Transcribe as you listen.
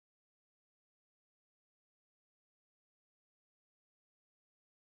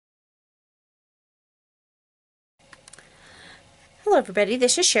Hello everybody,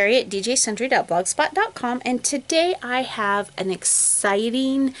 this is Cheri at djsundry.blogspot.com, and today I have an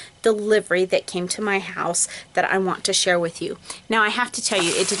exciting delivery that came to my house that I want to share with you. Now I have to tell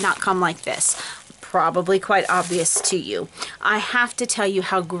you, it did not come like this. Probably quite obvious to you. I have to tell you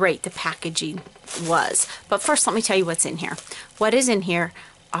how great the packaging was. But first let me tell you what's in here. What is in here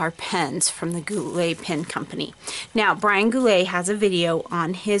are pens from the Goulet Pen Company. Now, Brian Goulet has a video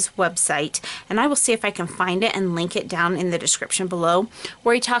on his website, and I will see if I can find it and link it down in the description below,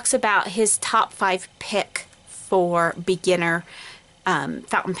 where he talks about his top 5 pick for beginner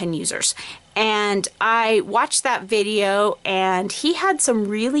fountain pen users. And I watched that video, and he had some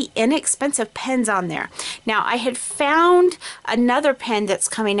really inexpensive pens on there. Now, I had found another pen that's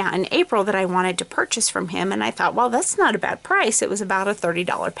coming out in April that I wanted to purchase from him, and I thought, well, that's not a bad price. It was about a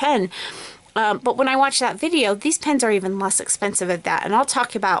 $30 pen. But when I watched that video, these pens are even less expensive at that, and I'll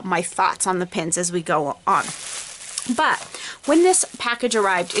talk about my thoughts on the pens as we go on. But when this package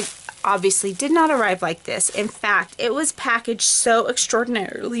arrived, it obviously did not arrive like this. In fact, it was packaged so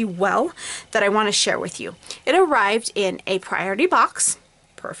extraordinarily well that I want to share with you. It arrived in a priority box,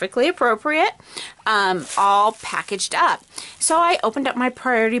 perfectly appropriate, all packaged up. So I opened up my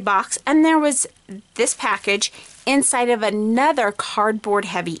priority box, and there was this package inside of another cardboard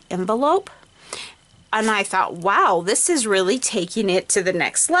heavy envelope. And I thought, wow, this is really taking it to the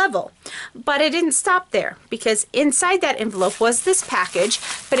next level. But it didn't stop there, because inside that envelope was this package,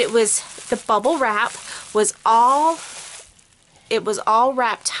 but it was, the bubble wrap was all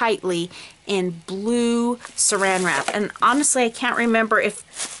wrapped tightly in blue saran wrap. And honestly, I can't remember if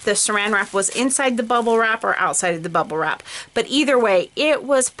the saran wrap was inside the bubble wrap or outside of the bubble wrap. But either way, it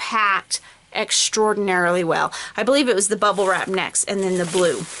was packed extraordinarily well. I believe it was the bubble wrap next, and then the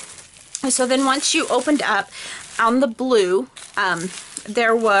blue. So then once you opened up on the blue,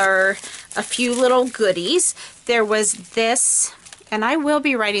 there were a few little goodies. There was this, and I will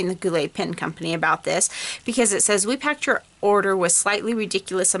be writing the Goulet Pen Company about this, because it says, we packed your order with slightly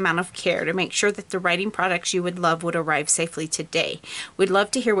ridiculous amount of care to make sure that the writing products you would love would arrive safely today. We'd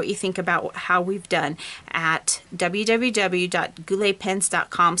love to hear what you think about how we've done at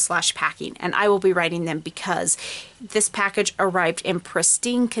www.gouletpens.com/packing, and I will be writing them because this package arrived in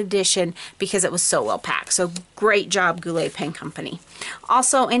pristine condition because it was so well packed. So great job, Goulet Pen Company.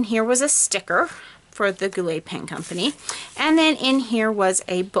 Also in here was a sticker for the Goulet Pen Company, and then in here was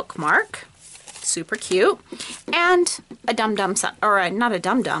a bookmark, super cute, and a dum-dum, or not a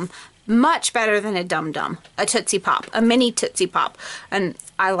dum-dum, much better than a dum-dum, a Tootsie Pop, a mini Tootsie Pop, and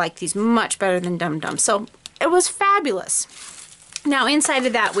I like these much better than dum-dum, so it was fabulous. Now inside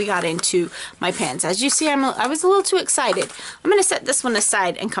of that we got into my pens. As you see, I was a little too excited. I'm going to set this one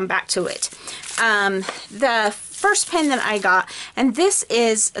aside and come back to it. The first pen that I got, and this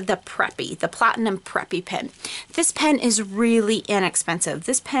is the Preppy, the Platinum Preppy pen. This pen is really inexpensive.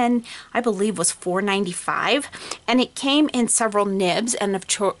 This pen, I believe, was $4.95, and it came in several nibs, and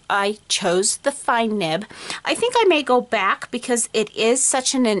I chose the fine nib. I think I may go back because it is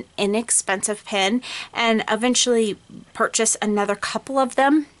such an inexpensive pen, and eventually purchase another couple of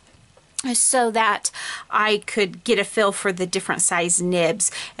them, so that I could get a feel for the different size nibs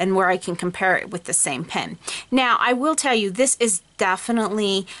and where I can compare it with the same pen. Now, I will tell you, this is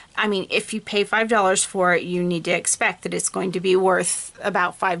definitely, I mean, if you pay $5 for it, you need to expect that it's going to be worth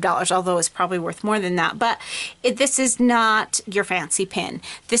about $5, although it's probably worth more than that. But this is not your fancy pen.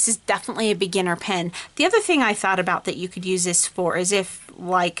 This is definitely a beginner pen. The other thing I thought about that you could use this for is if,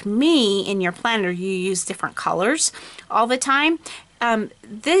 like me, in your planner, you use different colors all the time.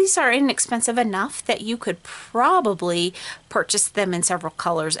 These are inexpensive enough that you could probably purchase them in several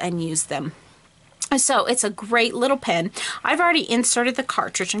colors and use them. So it's a great little pen. I've already inserted the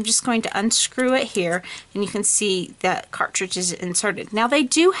cartridge. I'm just going to unscrew it here, and you can see that cartridge is inserted. Now they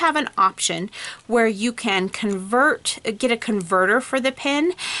do have an option where you can get a converter for the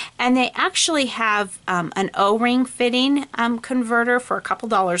pen, and they actually have an O-ring fitting converter for a couple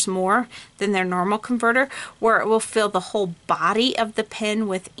dollars more than their normal converter, where it will fill the whole body of the pen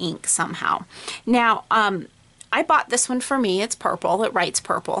with ink somehow. Now, I bought this one for me. It's purple. It writes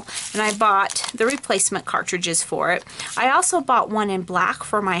purple. And I bought the replacement cartridges for it. I also bought one in black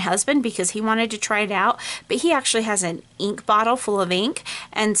for my husband because he wanted to try it out, but he actually has an ink bottle full of ink,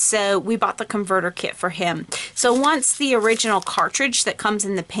 and so we bought the converter kit for him. So once the original cartridge that comes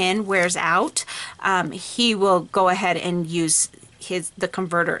in the pen wears out, he will go ahead and use the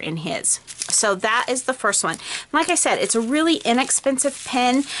converter in his. So that is the first one. Like I said, it's a really inexpensive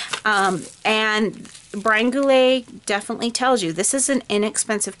pen, and Brian Goulet definitely tells you this is an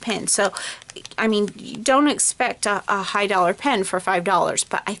inexpensive pen. So, I mean, you don't expect a high dollar pen for $5,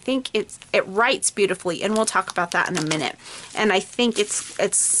 but I think it writes beautifully, and we'll talk about that in a minute. And I think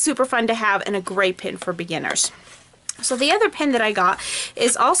it's super fun to have, and a great pen for beginners. So the other pen that I got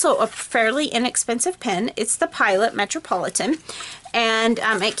is also a fairly inexpensive pen. It's the Pilot Metropolitan, and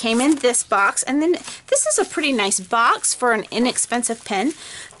it came in this box, and then this is a pretty nice box for an inexpensive pen.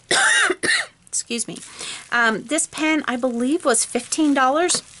 Excuse me. This pen, I believe, was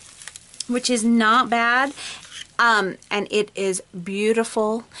 $15, which is not bad, and it is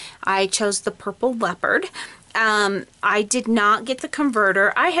beautiful. I chose the Purple Leopard. I did not get the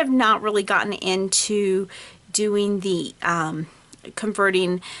converter. I have not really gotten into doing the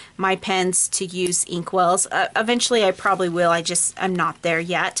converting my pens to use inkwells. Eventually I probably will. I'm not there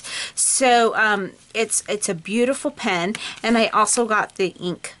yet. So it's a beautiful pen, and I also got the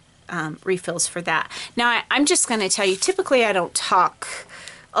ink refills for that. Now I'm just going to tell you, typically I don't talk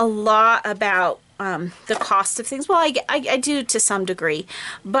a lot about the cost of things. Well, I do to some degree,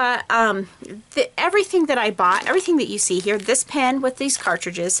 but everything that I bought, everything that you see here, this pen with these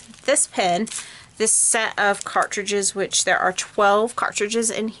cartridges, this pen, this set of cartridges, which there are 12 cartridges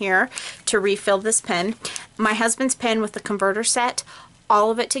in here to refill this pen, my husband's pen with the converter set,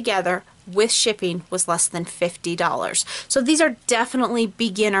 all of it together with shipping was less than $50. So these are definitely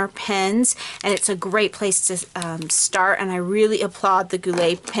beginner pens, and it's a great place to start, and I really applaud the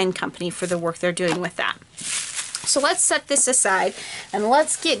Goulet Pen Company for the work they're doing with that. So let's set this aside and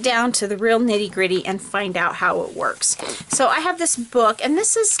let's get down to the real nitty-gritty and find out how it works. So I have this book, and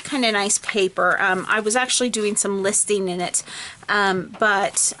this is kind of nice paper. I was actually doing some listing in it,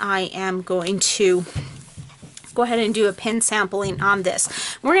 but I am going to go ahead and do a pen sampling on this.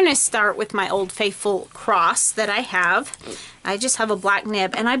 We're going to start with my Old Faithful cross that I have. I just have a black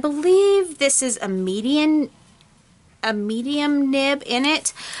nib, and I believe this is a medium nib in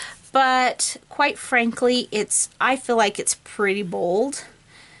it. But quite frankly, I feel like it's pretty bold,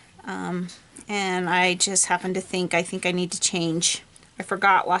 and I just happen to think I need to change. I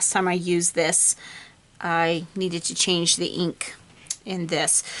forgot last time I used this, I needed to change the ink in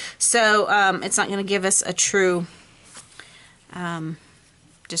this. So it's not going to give us a true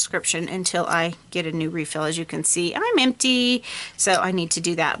description until I get a new refill. As you can see, I'm empty, so I need to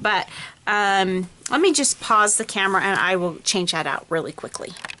do that. But let me just pause the camera and I will change that out really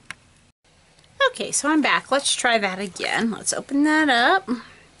quickly. Okay, so I'm back. Let's try that again. Let's open that up.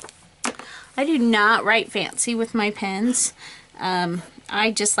 I do not write fancy with my pens.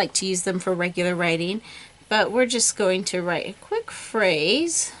 I just like to use them for regular writing, but we're just going to write a quick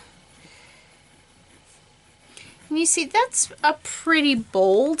phrase. And you see, that's a pretty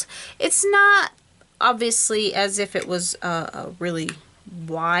bold. It's not obviously as if it was really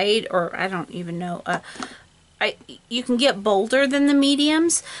wide, or I don't even know. You can get bolder than the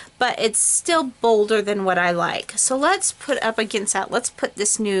mediums, but it's still bolder than what I like. So let's put up against that, let's put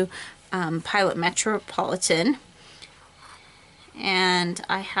this new Pilot Metropolitan. And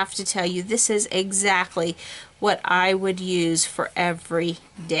I have to tell you, this is exactly what I would use for every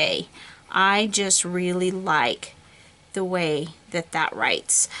day. I just really like the way that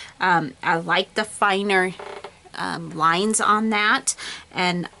writes. I like the finer lines on that,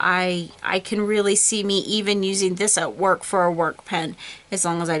 and I can really see me even using this at work for a work pen, as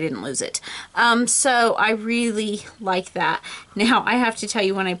long as I didn't lose it. So I really like that. Now I have to tell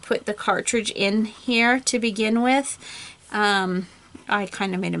you, when I put the cartridge in here to begin with, I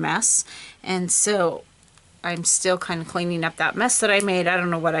kind of made a mess, and so I'm still kind of cleaning up that mess that I made. I don't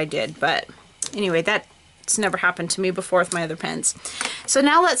know what I did, but anyway, that's never happened to me before with my other pens. So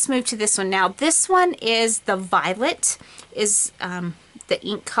now let's move to this one. Now this one is the violet, is the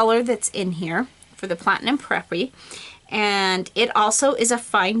ink color that's in here for the Platinum Preppy, and it also is a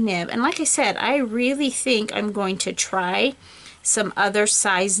fine nib. And like I said, I really think I'm going to try some other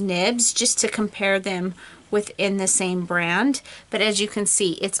size nibs just to compare them within the same brand. But as you can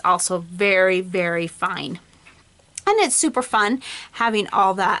see, it's also very, very fine. And it's super fun having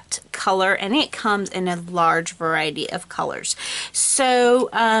all that color, and it comes in a large variety of colors. So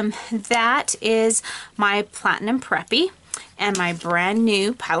that is my Platinum Preppy and my brand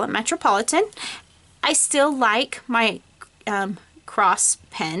new Pilot Metropolitan. I still like my cross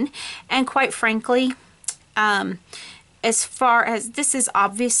pen, and quite frankly, as far as this is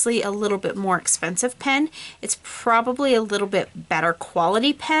obviously a little bit more expensive pen, it's probably a little bit better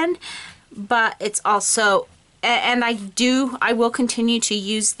quality pen, but it's also and I will continue to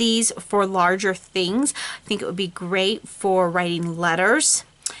use these for larger things. I think it would be great for writing letters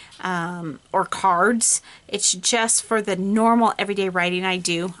or cards. It's just for the normal everyday writing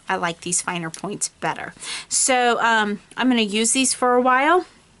I like these finer points better. So I'm going to use these for a while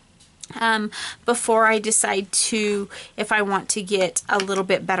before I decide if I want to get a little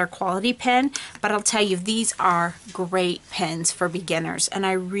bit better quality pen. But I'll tell you, these are great pens for beginners, and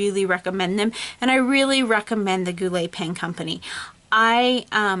I really recommend them, and I really recommend the Goulet Pen Company. I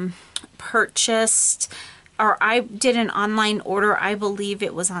purchased, or I did an online order, I believe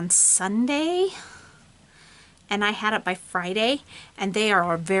it was on Sunday, and I had it by Friday, and they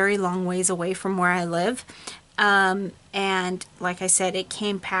are a very long ways away from where I live. And like I said, it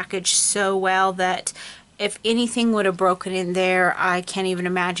came packaged so well that if anything would have broken in there, I can't even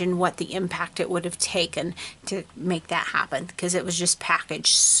imagine what the impact it would have taken to make that happen, because it was just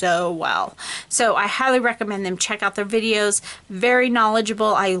packaged so well. So I highly recommend them. Check out their videos. Very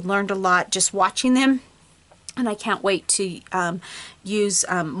knowledgeable. I learned a lot just watching them, and I can't wait to use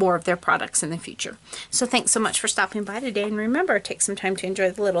more of their products in the future. So thanks so much for stopping by today, and remember, take some time to enjoy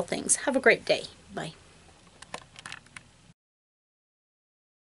the little things. Have a great day. Bye.